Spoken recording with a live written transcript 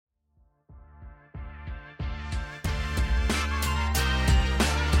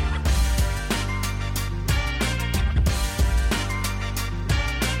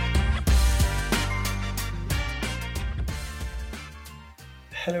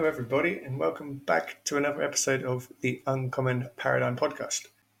Hello, everybody, and welcome back to another episode of the Uncommon Paradigm podcast.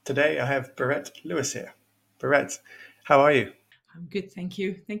 Today I have Berit Lewis here. Berit, how are you? I'm good, thank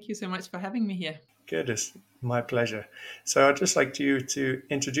you. Thank you so much for having me here. Good, it's my pleasure. So I'd just like you to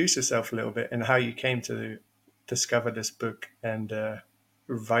introduce yourself a little bit and how you came to discover this book and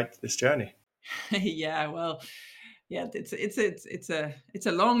write this journey. Yeah, well, yeah, it's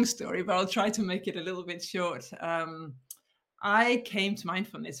a long story, but I'll try to make it a little bit short. I came to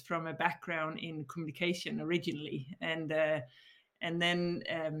mindfulness from a background in communication originally, and then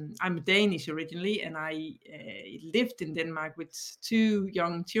I'm Danish originally, and I lived in Denmark with two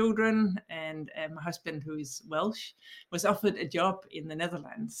young children, and my husband, who is Welsh, was offered a job in the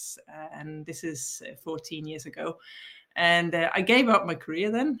Netherlands, and this is 14 years ago. And I gave up my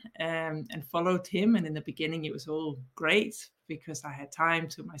career then and followed him. And in the beginning, it was all great because I had time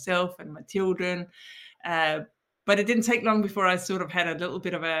to myself and my children. Uh, but it didn't take long before I sort of had a little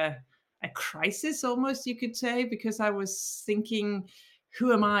bit of a crisis, almost you could say, because I was thinking,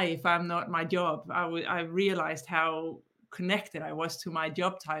 who am I if I'm not my job? I realized how connected I was to my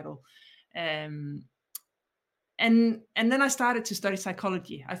job title. Um, and then I started to study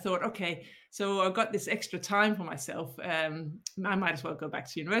psychology. I thought, okay, so I've got this extra time for myself. I might as well go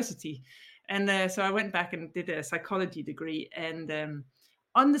back to university. And so I went back and did a psychology degree. And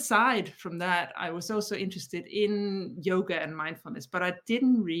on the side from that, I was also interested in yoga and mindfulness, but I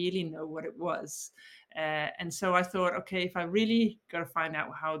didn't really know what it was. And so I thought, okay, if I really got to find out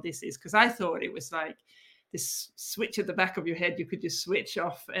how this is, because I thought it was like this switch at the back of your head you could just switch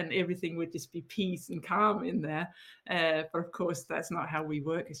off and everything would just be peace and calm in there. But of course, that's not how we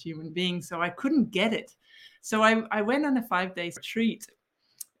work as human beings. So I couldn't get it. So I went on a 5 day retreat,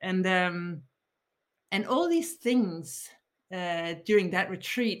 and all these things during that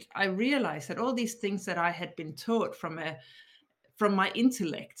retreat, I realized that all these things that I had been taught from my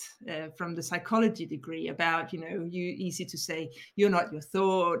intellect, from the psychology degree about, you easy to say, you're not your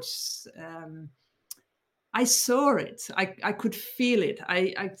thoughts. I saw it. I could feel it.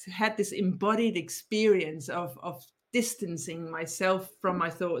 I had this embodied experience of distancing myself from my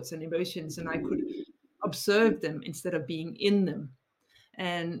thoughts and emotions, and I could observe them instead of being in them.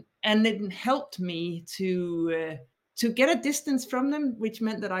 And it helped me to get a distance from them, which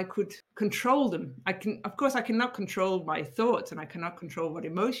meant that I could control them. Of course, I cannot control my thoughts, and I cannot control what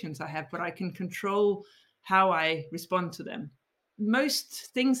emotions I have, but I can control how I respond to them. Most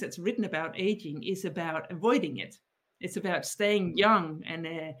things that's written about aging is about avoiding it. It's about staying young,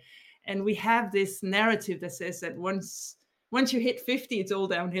 and we have this narrative that says that once you hit 50, it's all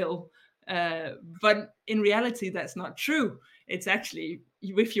downhill. But in reality, that's not true. It's actually,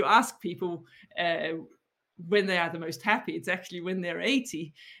 if you ask people when they are the most happy, it's actually when they're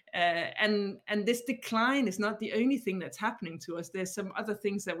 80. And this decline is not the only thing that's happening to us. There's some other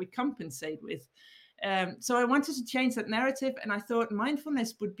things that we compensate with. So I wanted to change that narrative, and I thought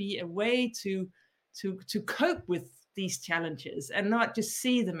mindfulness would be a way to cope with these challenges and not just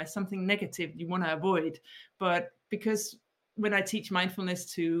see them as something negative you want to avoid. But because when I teach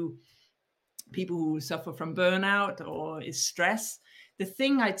mindfulness to people who suffer from burnout or is stress, the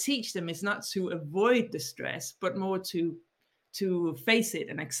thing I teach them is not to avoid the stress, but more to face it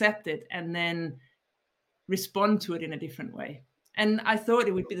and accept it, and then respond to it in a different way. And I thought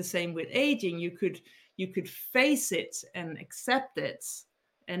it would be the same with aging. You could face it and accept it,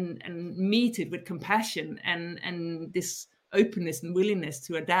 and meet it with compassion and this openness and willingness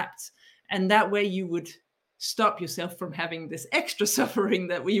to adapt. And that way you would stop yourself from having this extra suffering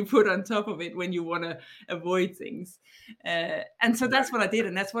that you put on top of it when you want to avoid things. And so that's what I did.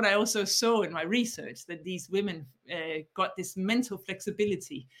 And that's what I also saw in my research, that these women got this mental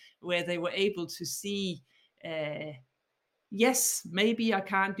flexibility where they were able to see, yes, maybe I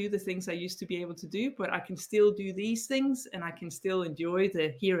can't do the things I used to be able to do, but I can still do these things, and I can still enjoy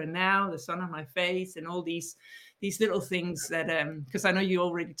the here and now, the sun on my face, and all these little things that, because I know you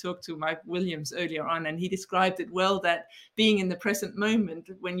already talked to Mike Williams earlier on, and he described it well, that being in the present moment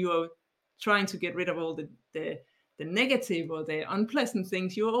when you're trying to get rid of all the negative or the unpleasant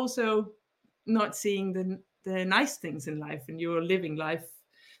things, you're also not seeing the nice things in life, and you're living life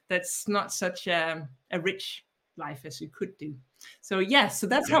that's not such a rich life as you could do. So yes, so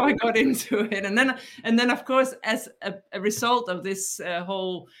that's how I got into it, and then of course, as a result of this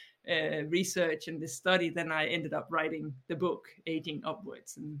whole research and this study, then I ended up writing the book Aging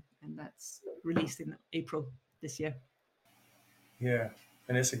Upwards, and that's released in April this year. Yeah,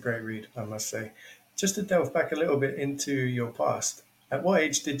 and it's a great read, I must say. Just to delve back a little bit into your past, at what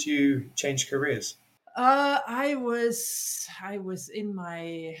age did you change careers? I was in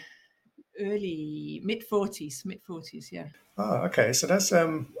my early mid 40s, yeah. Oh, okay. So that's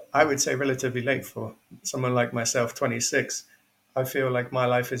I would say relatively late for someone like myself, 26. I feel like my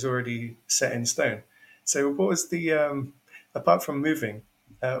life is already set in stone. So what was the apart from moving,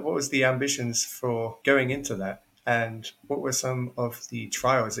 what was the ambitions for going into that? And what were some of the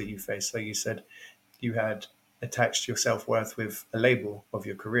trials that you faced? So you said you had attached your self-worth with a label of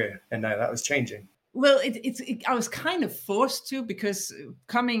your career, and now that was changing. Well, I was kind of forced to, because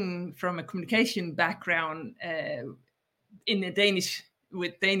coming from a communication background, in the Danish,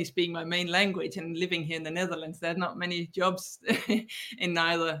 with Danish being my main language, and living here in the Netherlands, there are not many jobs in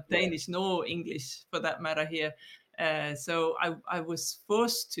neither Danish nor English, for that matter, here. So I was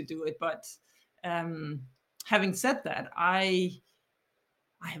forced to do it. But having said that, I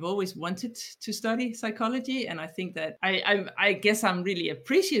have always wanted to study psychology, and I think that I guess I'm really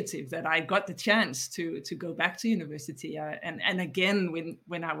appreciative that I got the chance to go back to university. And again,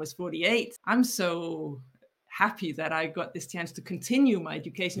 when I was 48, I'm so happy that I got this chance to continue my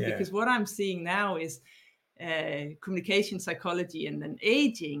education, Yeah, because what I'm seeing now is communication psychology and then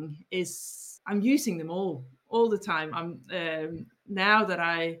aging is, I'm using them all the time. I'm now that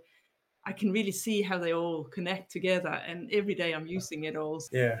I can really see how they all connect together, and every day I'm using it all.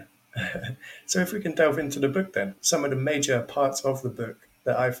 yeah. So if we can delve into the book then, some of the major parts of the book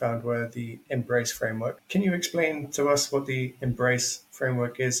that I found were the Embrace framework. Can you explain to us what the Embrace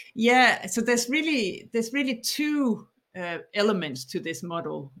framework is? Yeah, so there's really two elements to this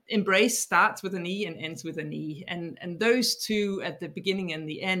model. Embrace starts with an E and ends with an E, and those two at the beginning and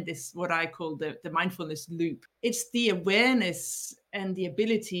the end is what I call the mindfulness loop. It's the awareness and the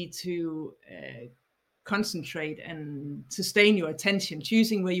ability to concentrate and sustain your attention,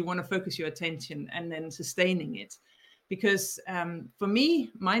 choosing where you want to focus your attention and then sustaining it. Because for me,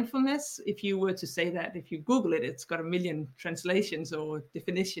 mindfulness, if you were to say that, if you Google it, it's got a million translations or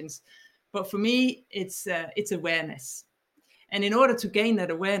definitions. But for me, it's awareness. And in order to gain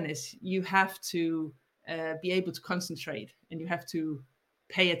that awareness, you have to be able to concentrate, and you have to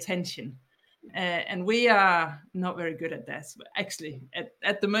pay attention. And we are not very good at that. Actually,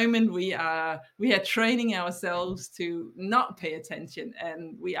 at the moment, we are training ourselves to not pay attention,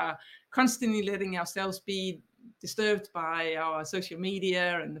 and we are constantly letting ourselves be disturbed by our social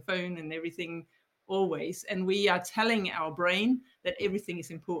media and the phone and everything, always. And we are telling our brain that everything is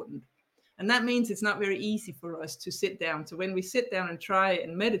important. And that means it's not very easy for us to sit down. So when we sit down and try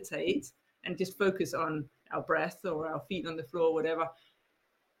and meditate and just focus on our breath or our feet on the floor, whatever,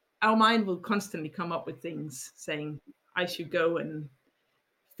 our mind will constantly come up with things saying, I should go and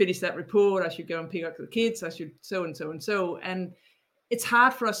finish that report. I should go and pick up the kids. I should so and so and so. And it's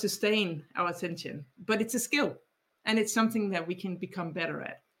hard for us to sustain our attention, but it's a skill, and it's something that we can become better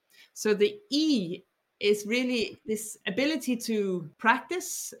at. So the E is really this ability to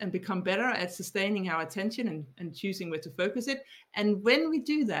practice and become better at sustaining our attention and choosing where to focus it. And when we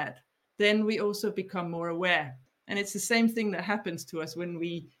do that, then we also become more aware. And it's the same thing that happens to us when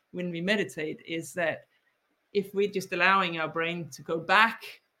we meditate, is that if we're just allowing our brain to go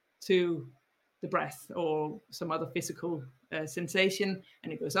back to the breath or some other physical sensation,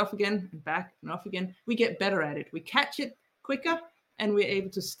 and it goes off again and back and off again, we get better at it. We catch it quicker, and we're able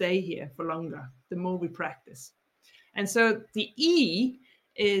to stay here for longer the more we practice. And so the E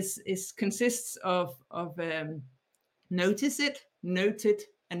is consists of notice it, note it,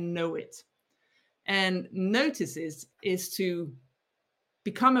 and know it. And notice is to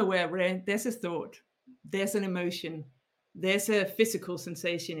become aware where there's a thought, there's an emotion, there's a physical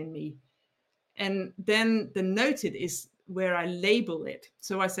sensation in me. And then the noted is where I label it.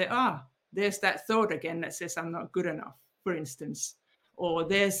 So I say, there's that thought again that says I'm not good enough, for instance. Or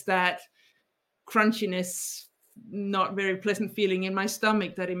there's that crunchiness, not very pleasant feeling in my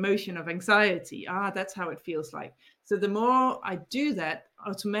stomach, that emotion of anxiety. That's how it feels like. So the more I do that,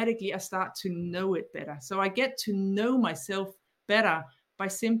 automatically I start to know it better. So I get to know myself better by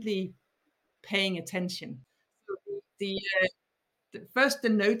simply paying attention. So the first, the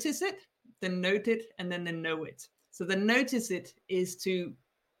notice it, then note it, and then the know it. So the notice it is to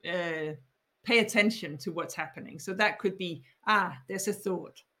pay attention to what's happening. So that could be, there's a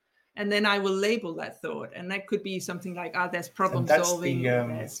thought. And then I will label that thought. And that could be something like, there's And problem that's solving, or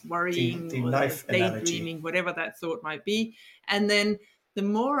there's worrying, the or there's knife analogy. daydreaming, whatever that thought might be. And then the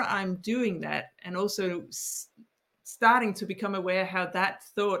more I'm doing that, and also starting to become aware how that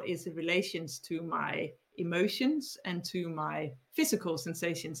thought is in relations to my emotions and to my physical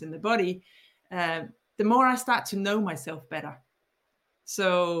sensations in the body, the more I start to know myself better.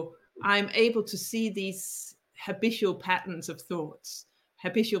 So I'm able to see these habitual patterns of thoughts,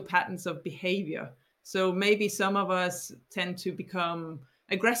 habitual patterns of behavior. So maybe some of us tend to become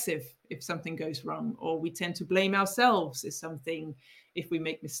aggressive if something goes wrong, or we tend to blame ourselves if we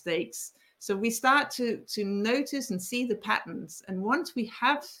make mistakes. So we start to notice and see the patterns. And once we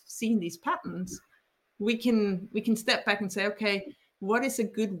have seen these patterns, we can step back and say, okay, what is a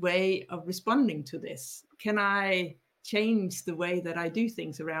good way of responding to this? Can I change the way that I do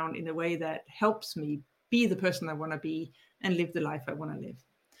things around in a way that helps me be the person I want to be and live the life I want to live?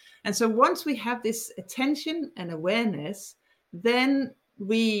 And so once we have this attention and awareness, then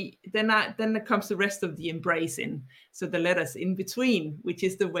then comes the rest of the embracing. So the letters in between, which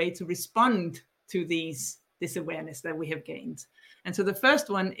is the way to respond to this awareness that we have gained. And so the first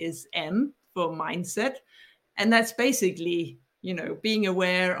one is M for mindset. And that's basically, being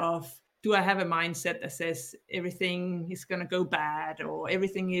aware of, do I have a mindset that says everything is going to go bad, or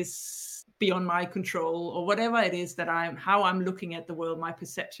everything is beyond my control, or whatever it is how I'm looking at the world, my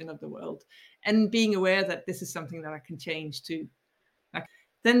perception of the world, and being aware that this is something that I can change too.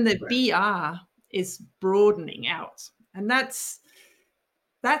 Then the Right. BR is broadening out. And that's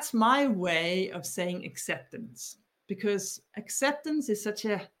my way of saying acceptance, because acceptance is such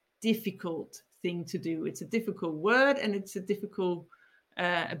a difficult thing to do. It's a difficult word, and it's a difficult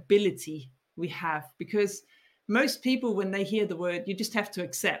ability we have, because most people, when they hear the word, you just have to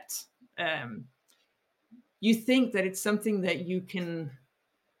accept. You think that it's something that you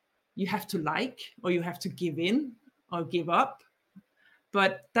have to like, or you have to give in or give up.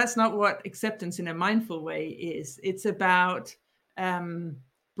 But that's not what acceptance in a mindful way is. It's about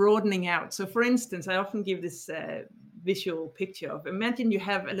broadening out. So, for instance, I often give this visual picture of, imagine you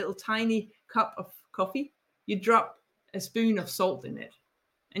have a little tiny cup of coffee. You drop a spoon of salt in it,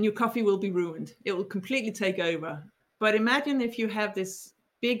 and your coffee will be ruined. It will completely take over. But imagine if you have this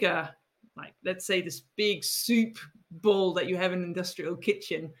bigger, like, let's say this big soup bowl that you have in an industrial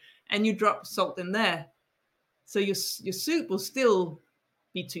kitchen, and you drop salt in there. So your soup will still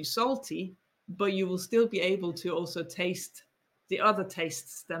be too salty, but you will still be able to also taste the other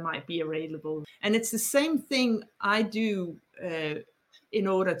tastes that might be available. And it's the same thing I do in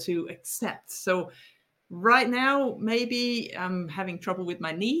order to accept. So right now, maybe I'm having trouble with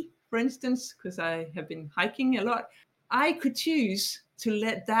my knee, for instance, because I have been hiking a lot. I could choose to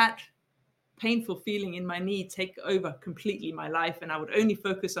let that painful feeling in my knee take over completely my life, and I would only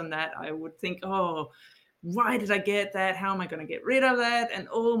focus on that. I would think, oh, why did I get that? How am I going to get rid of that? And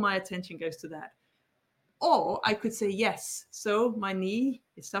all my attention goes to that. Or I could say, yes, so my knee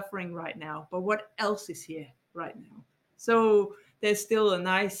is suffering right now, but what else is here right now? So there's still a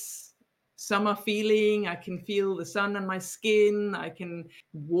nice summer feeling. I can feel the sun on my skin. I can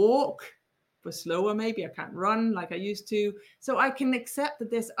walk, but slower maybe. I can't run like I used to. So I can accept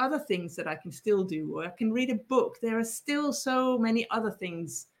that there's other things that I can still do, or I can read a book. There are still so many other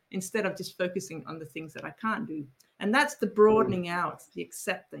things, instead of just focusing on the things that I can't do. And that's the broadening out, the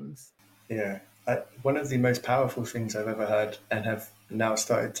acceptings. Yeah. One of the most powerful things I've ever heard and have now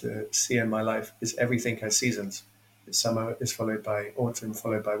started to see in my life is everything has seasons. Summer is followed by autumn,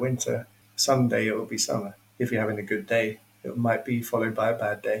 followed by winter. Someday it will be summer. If you're having a good day, it might be followed by a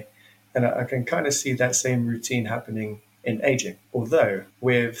bad day. And I can kind of see that same routine happening in aging. Although,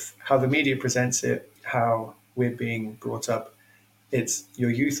 with how the media presents it, how we're being brought up, it's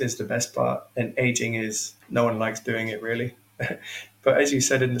your youth is the best part, and aging is no one likes doing it really. But as you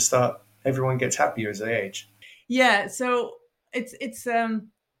said in the start, everyone gets happier as they age. Yeah, so it's in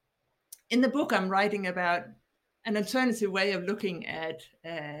the book I'm writing about an alternative way of looking at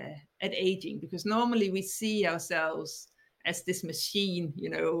aging, because normally we see ourselves as this machine.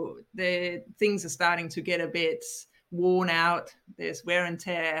 The things are starting to get a bit worn out. There's wear and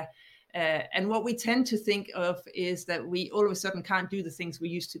tear, and what we tend to think of is that we all of a sudden can't do the things we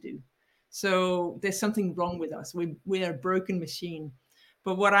used to do. So there's something wrong with us. We're a broken machine.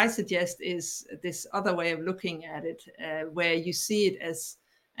 But what I suggest is this other way of looking at it, where you see it as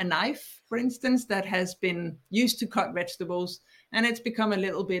a knife, for instance, that has been used to cut vegetables, and it's become a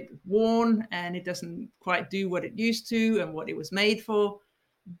little bit worn, and it doesn't quite do what it used to and what it was made for.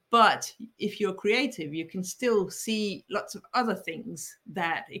 But if you're creative, you can still see lots of other things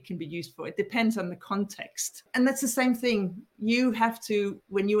that it can be used for. It depends on the context. And that's the same thing. You have to,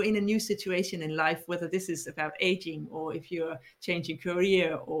 when you're in a new situation in life, whether this is about aging or if you're changing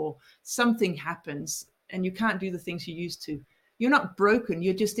career or something happens and you can't do the things you used to, you're not broken.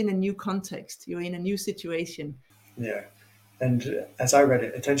 You're just in a new context. You're in a new situation. Yeah. And as I read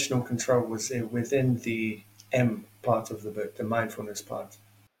it, attentional control was within the M part of the book, the mindfulness part.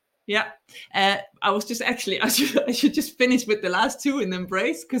 Yeah, I was just actually I should just finish with the last two in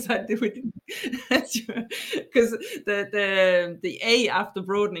embrace, because I do it because the A after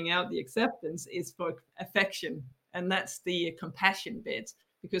broadening out the acceptance is for affection, and that's the compassion bit,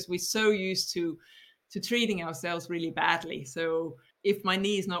 because we're so used to treating ourselves really badly. So if my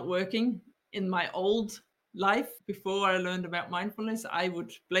knee is not working in my old life before I learned about mindfulness, I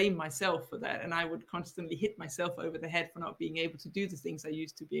would blame myself for that. And I would constantly hit myself over the head for not being able to do the things I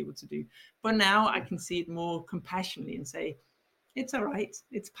used to be able to do. But now I can see it more compassionately and say, it's all right.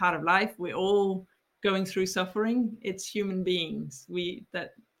 It's part of life. We're all going through suffering. It's human beings.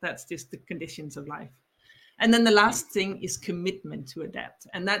 That's just the conditions of life. And then the last thing is commitment to adapt.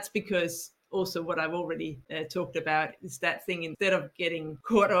 And that's because also what I've already talked about is that thing, instead of getting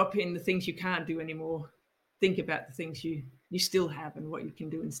caught up in the things you can't do anymore, think about the things you still have and what you can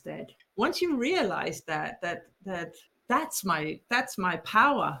do instead. Once you realize that's my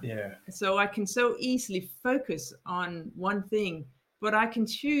power. Yeah. So I can so easily focus on one thing, but I can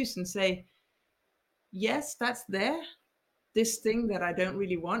choose and say, yes, that's there. This thing that I don't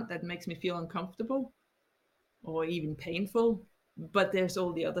really want, that makes me feel uncomfortable or even painful, but there's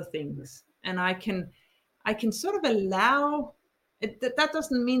all the other things. And I can sort of allow it. That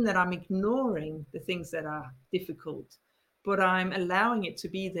doesn't mean that I'm ignoring the things that are difficult, but I'm allowing it to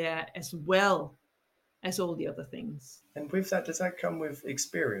be there as well as all the other things. And with that, does that come with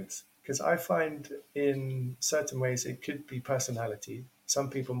experience? Because I find in certain ways it could be personality. Some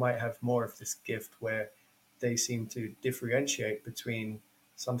people might have more of this gift where they seem to differentiate between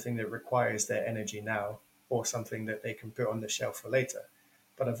something that requires their energy now or something that they can put on the shelf for later.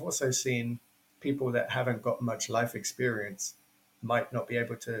 But I've also seen people that haven't got much life experience might not be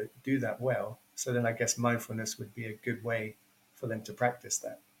able to do that well. So then I guess mindfulness would be a good way for them to practice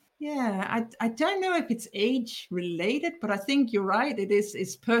that. Yeah, I don't know if it's age related, but I think you're right.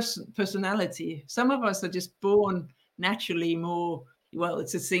 It's personality. Some of us are just born naturally more. Well,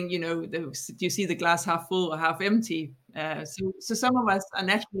 it's a thing, do you see the glass half full or half empty? So some of us are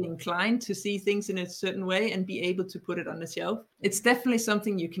naturally inclined to see things in a certain way and be able to put it on the shelf. It's definitely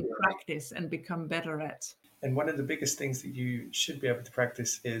something you can practice and become better at. And one of the biggest things that you should be able to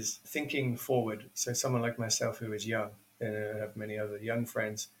practice is thinking forward. So, someone like myself who is young, and I have many other young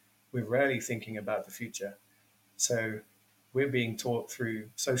friends, we're rarely thinking about the future. So, we're being taught through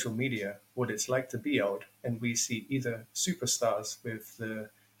social media what it's like to be old. And we see either superstars with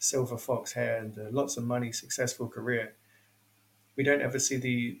the silver fox hair and lots of money, successful career. We don't ever see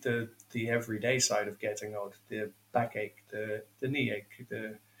the everyday side of getting old, the backache, the knee ache,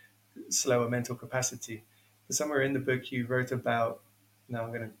 the slower mental capacity. Somewhere in the book, you wrote about, now I'm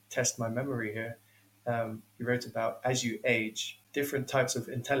going to test my memory here. You wrote about as you age, different types of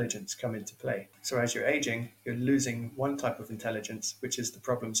intelligence come into play. So as you're aging, you're losing one type of intelligence, which is the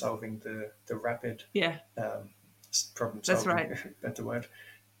problem solving, the rapid Yeah, um, problem that's solving, right. better word.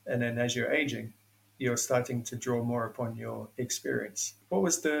 And then as you're aging, you're starting to draw more upon your experience. What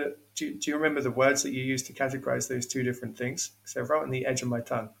was do you remember the words that you used to categorize those two different things? Because they're right on the edge of my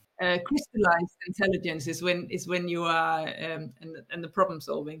tongue. Crystallized intelligence is when you are and the problem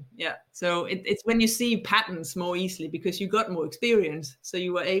solving. Yeah, so it's when you see patterns more easily because you got more experience, so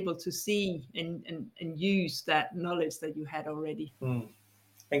you were able to see and use that knowledge that you had already. Hmm.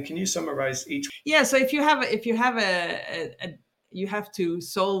 And can you summarize each? Yeah, so if you have a you have to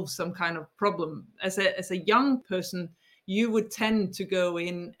solve some kind of problem as a young person, you would tend to go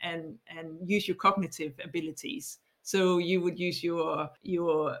in and use your cognitive abilities. So you would use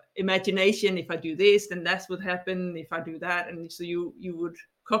your imagination. If I do this, then that's what happen. If I do that, and so you would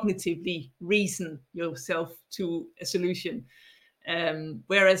cognitively reason yourself to a solution.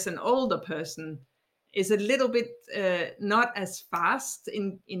 Whereas an older person is a little bit not as fast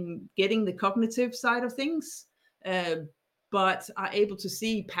in getting the cognitive side of things, uh, but are able to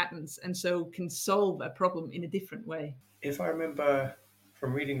see patterns and so can solve a problem in a different way. If I remember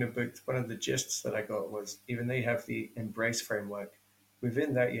from reading the book, one of the gists that I got was even they have the embrace framework.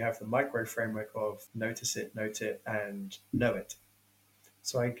 Within that, you have the micro framework of notice it, note it, and know it.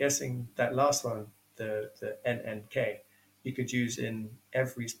 So I'm guessing that last one, the NNK, you could use in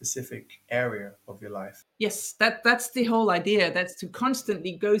every specific area of your life. Yes, that's the whole idea. That's to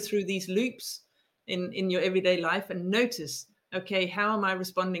constantly go through these loops in your everyday life and notice, okay, how am I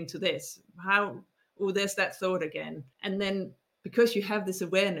responding to this? How oh, there's that thought again. And then because you have this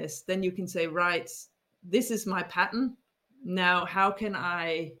awareness, then you can say, right, this is my pattern. Now, how can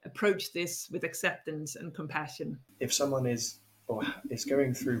I approach this with acceptance and compassion? If someone is or is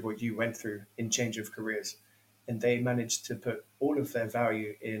going through what you went through in change of careers, and they manage to put all of their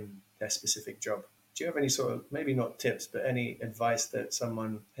value in their specific job, do you have any sort of maybe not tips, but any advice that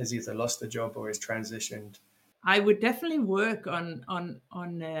someone has either lost a job or is transitioned? I would definitely work on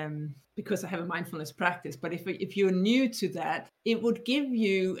because I have a mindfulness practice. But if you're new to that, it would give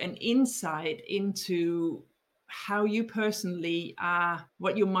you an insight into how you personally are,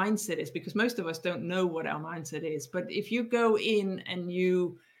 what your mindset is, because most of us don't know what our mindset is. But if you go in and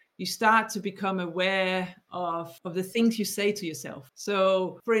you start to become aware of the things you say to yourself.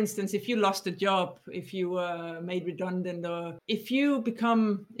 So, for instance, if you lost a job, if you were made redundant, or if you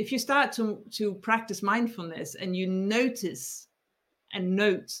start to practice mindfulness and you notice and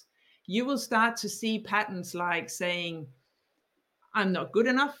note, you will start to see patterns like saying, I'm not good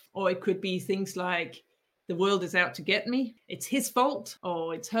enough, or it could be things like, the world is out to get me, it's his fault,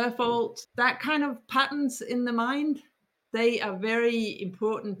 or it's her fault. That kind of patterns in the mind, they are very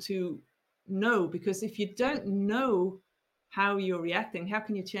important to know, because if you don't know how you're reacting, how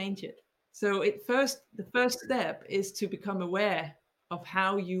can you change it? So the first step is to become aware of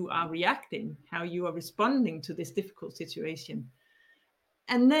how you are reacting, how you are responding to this difficult situation.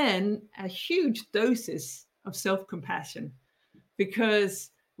 And then a huge doses of self-compassion, because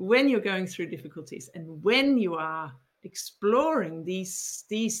when you're going through difficulties and when you are exploring these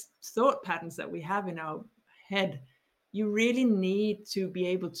thought patterns that we have in our head, you really need to be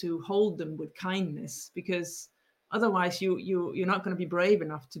able to hold them with kindness, because otherwise you're not going to be brave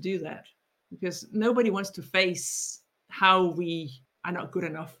enough to do that, because nobody wants to face how we are not good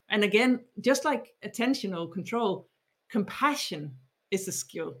enough. And again, just like attentional control, compassion is a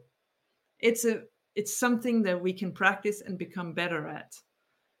skill. It's something that we can practice and become better at.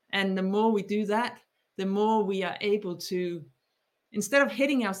 And the more we do that, the more we are able to, instead of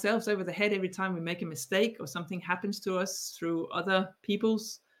hitting ourselves over the head every time we make a mistake or something happens to us through other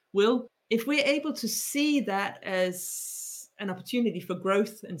people's will, if we're able to see that as an opportunity for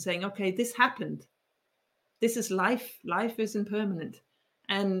growth and saying, okay, this happened, this is life, life is impermanent,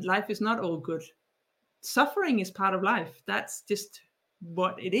 and life is not all good. Suffering is part of life. That's just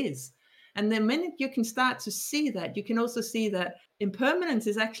what it is. And the minute you can start to see that, you can also see that impermanence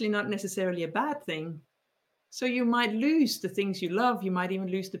is actually not necessarily a bad thing. So you might lose the things you love, you might even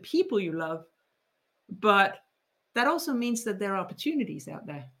lose the people you love, but that also means that there are opportunities out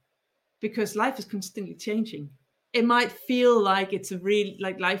there, because life is constantly changing. It might feel like it's a real,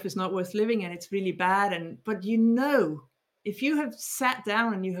 like life is not worth living and it's really bad, and but if you have sat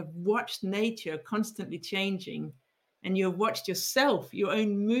down and you have watched nature constantly changing, and you have watched yourself, your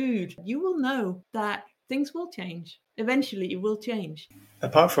own mood, you will know that things will change. Eventually it will change.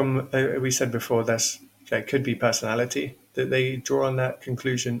 Apart from, we said before, there could be personality that they draw on that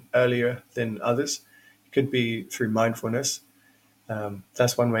conclusion earlier than others. It could be through mindfulness.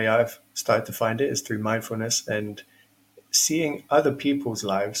 That's one way I've started to find it, is through mindfulness and seeing other people's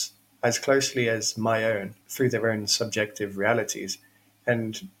lives as closely as my own through their own subjective realities,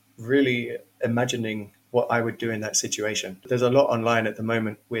 and really imagining what I would do in that situation. There's a lot online at the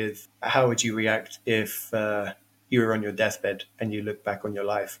moment with how would you react if you were on your deathbed and you look back on your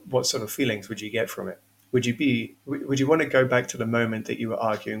life? What sort of feelings would you get from it? Would you want to go back to the moment that you were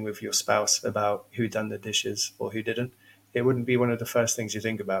arguing with your spouse about who done the dishes or who didn't? It wouldn't be one of the first things you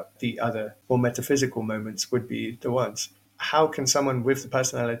think about. The other more metaphysical moments would be the ones. How can someone with the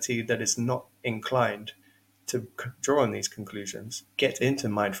personality that is not inclined to draw on these conclusions get into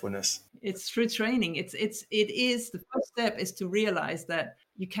mindfulness? It's through training. It is the first step is to realize that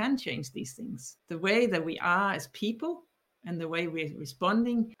you can change these things. The way that we are as people and the way we're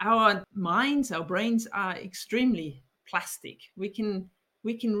responding, our minds, our brains are extremely plastic. We can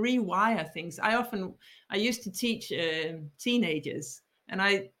rewire things. I used to teach teenagers, and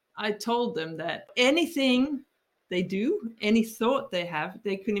I told them that anything they do, any thought they have,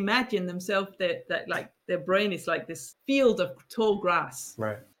 they can imagine themselves that like their brain is like this field of tall grass.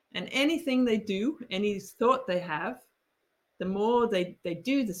 Right. And anything they do, any thought they have, the more they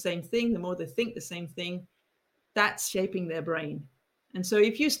do the same thing, the more they think the same thing, that's shaping their brain. And so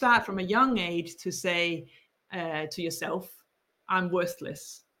if you start from a young age to say to yourself, I'm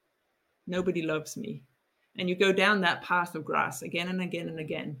worthless, nobody loves me, and you go down that path of grass again and again and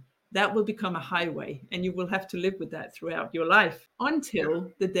again, that will become a highway, and you will have to live with that throughout your life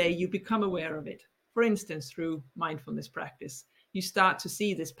until the day you become aware of it. For instance, through mindfulness practice, you start to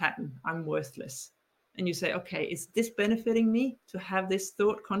see this pattern, I'm worthless. And you say, okay, is this benefiting me to have this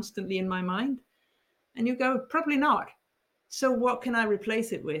thought constantly in my mind? And you go, probably not. So what can I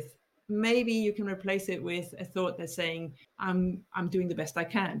replace it with? Maybe you can replace it with a thought that's saying, I'm doing the best I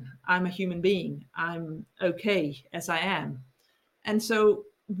can. I'm a human being. I'm okay as I am. And so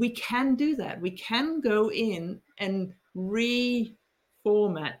we can do that. We can go in and reformat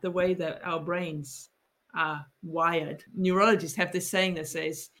the way that our brains are wired. Neurologists have this saying that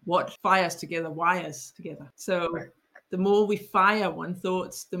says, what fires together wires together. So the more we fire one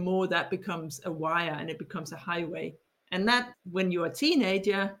thoughts, the more that becomes a wire and it becomes a highway. And that, when you're a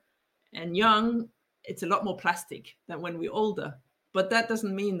teenager and young, it's a lot more plastic than when we're older. But that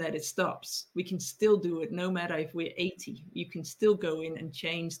doesn't mean that it stops. We can still do it no matter if we're 80. You can still go in and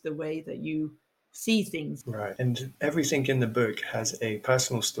change the way that you see things. Right. And everything in the book has a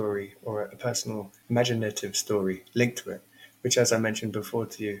personal story or a personal imaginative story linked to it, which, as I mentioned before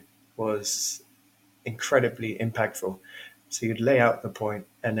to you, was incredibly impactful. So you'd lay out the point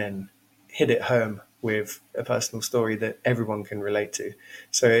and then hit it home with a personal story that everyone can relate to.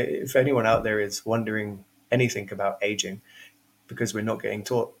 So if anyone out there is wondering anything about aging, because we're not getting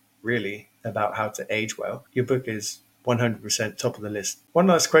taught really about how to age well, your book is 100% top of the list. One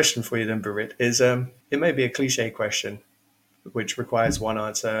last question for you then, Berit, is it may be a cliche question, which requires one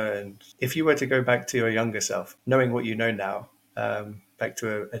answer. And if you were to go back to your younger self, knowing what you know now, back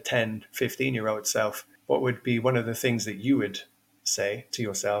to a 10, 15-year-old self, what would be one of the things that you would say to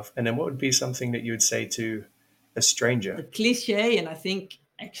yourself? And then what would be something that you would say to a stranger? The cliche, and I think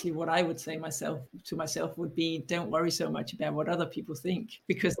actually what I would say myself to myself would be, don't worry so much about what other people think,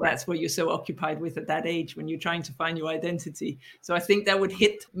 because that's what you're so occupied with at that age when you're trying to find your identity. So I think that would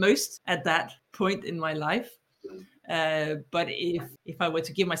hit most at that point in my life. But if I were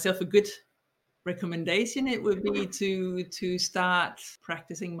to give myself a good recommendation, it would be to start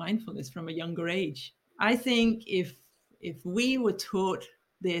practicing mindfulness from a younger age. I think if we were taught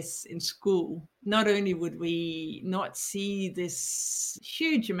this in school, not only would we not see this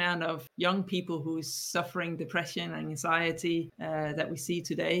huge amount of young people who's suffering depression and anxiety that we see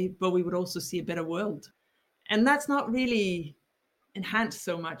today, but we would also see a better world. And that's not really enhanced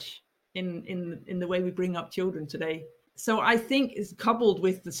so much in the way we bring up children today. So I think it's coupled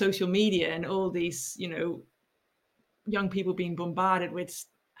with the social media and all these, young people being bombarded with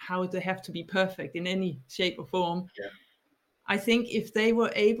how they have to be perfect in any shape or form. Yeah. I think if they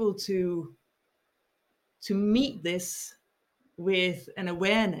were able to meet this with an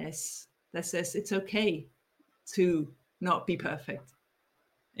awareness that says it's okay to not be perfect.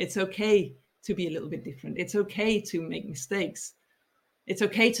 It's okay to be a little bit different. It's okay to make mistakes. It's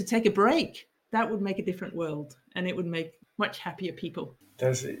okay to take a break. That would make a different world, and it would make much happier people.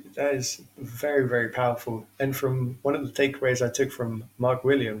 That is very, very powerful. And from one of the takeaways I took from Mark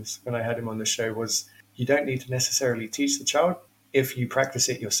Williams when I had him on the show was you don't need to necessarily teach the child if you practice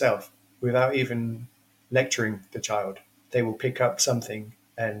it yourself without even lecturing the child. They will pick up something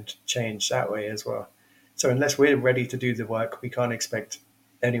and change that way as well. So unless we're ready to do the work, we can't expect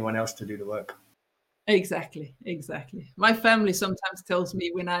anyone else to do the work. Exactly, exactly. My family sometimes tells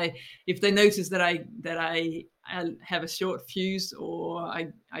me when if they notice that I have a short fuse, or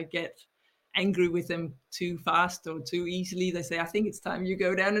I get angry with them too fast or too easily, they say, I think it's time you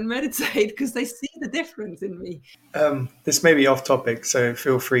go down and meditate, because they see the difference in me. This may be off topic, so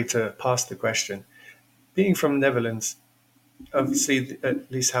feel free to pass the question. Being from Netherlands, obviously, at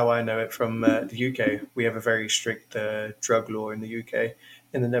least how I know it from the UK, we have a very strict drug law in the UK.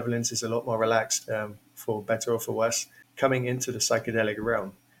 In the Netherlands, it's a lot more relaxed, for better or for worse. Coming into the psychedelic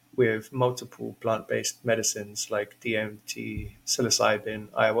realm with multiple plant-based medicines like DMT, psilocybin,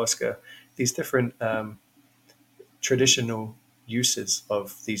 ayahuasca, these different traditional uses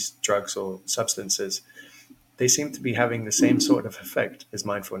of these drugs or substances, they seem to be having the same sort of effect as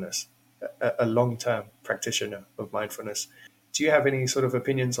mindfulness, a long term practitioner of mindfulness. Do you have any sort of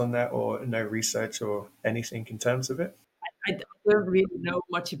opinions on that, or no research or anything in terms of it? I don't really know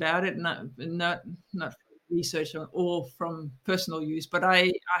much about it, not from research or from personal use, but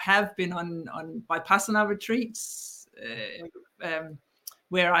I have been on Vipassana retreats,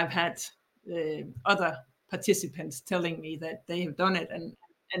 where I've had other participants telling me that they have done it,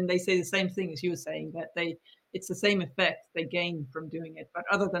 and they say the same thing as you were saying, that they it's the same effect they gain from doing it. But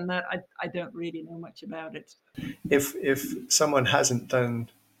other than that, I don't really know much about it. If someone hasn't done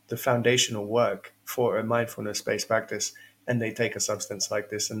the foundational work for a mindfulness based practice and they take a substance like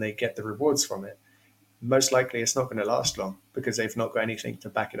this and they get the rewards from it, most likely it's not going to last long because they've not got anything to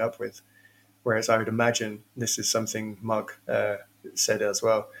back it up with. Whereas I would imagine this is something Mark said as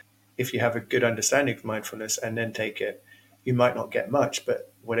well. If you have a good understanding of mindfulness and then take it, you might not get much,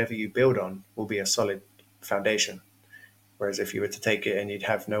 but whatever you build on will be a solid foundation. Whereas if you were to take it and you'd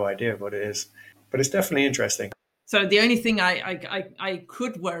have no idea what it is, but it's definitely interesting. So the only thing I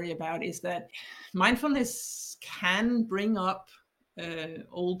could worry about is that mindfulness can bring up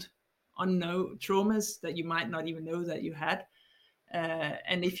old unknown traumas that you might not even know that you had.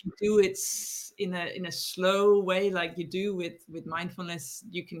 And if you do it in a slow way, like you do with mindfulness,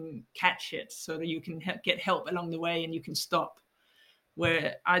 you can catch it so that you can get help along the way, and you can stop.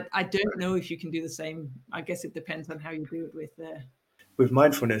 Where I don't know if you can do the same. I guess it depends on how you do it With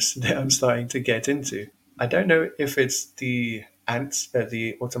mindfulness that I'm starting to get into. I don't know if it's the ants,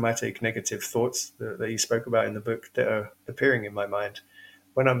 the automatic negative thoughts that you spoke about in the book that are appearing in my mind.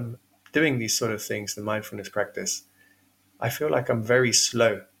 When I'm doing these sort of things, the mindfulness practice, I feel like I'm very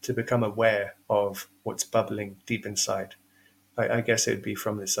slow to become aware of what's bubbling deep inside. I guess it would be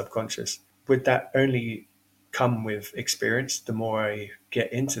from the subconscious. Would that only come with experience the more I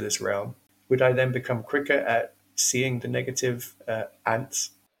get into this realm? Would I then become quicker at seeing the negative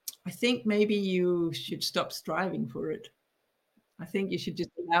ants? I think maybe you should stop striving for it. I think you should just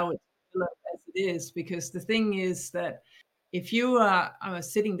allow it to develop as it is, because the thing is that if you are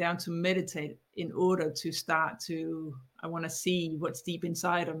sitting down to meditate in order to start to, I want to see what's deep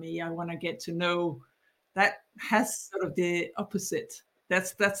inside of me, I want to get to know, that has sort of the opposite.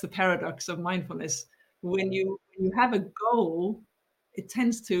 That's the paradox of mindfulness. When you have a goal, it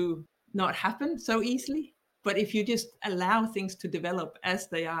tends to not happen so easily. But if you just allow things to develop as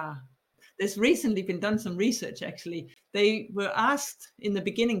they are, there's recently been done some research actually. They were asked in the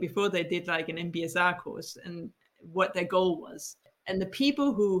beginning before they did like an MBSR course and what their goal was. And the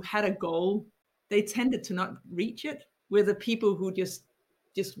people who had a goal, they tended to not reach it. Were the people who just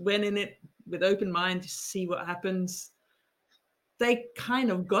went in it with open mind to see what happens. They kind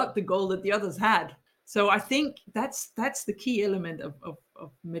of got the goal that the others had. So I think that's the key element of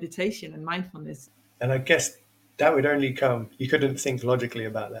meditation and mindfulness. And I guess that would only come, you couldn't think logically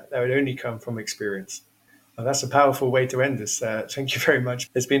about that. That would only come from experience. Well, that's a powerful way to end this. Thank you very much.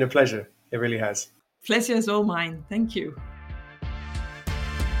 It's been a pleasure. It really has. Pleasure is all mine. Thank you.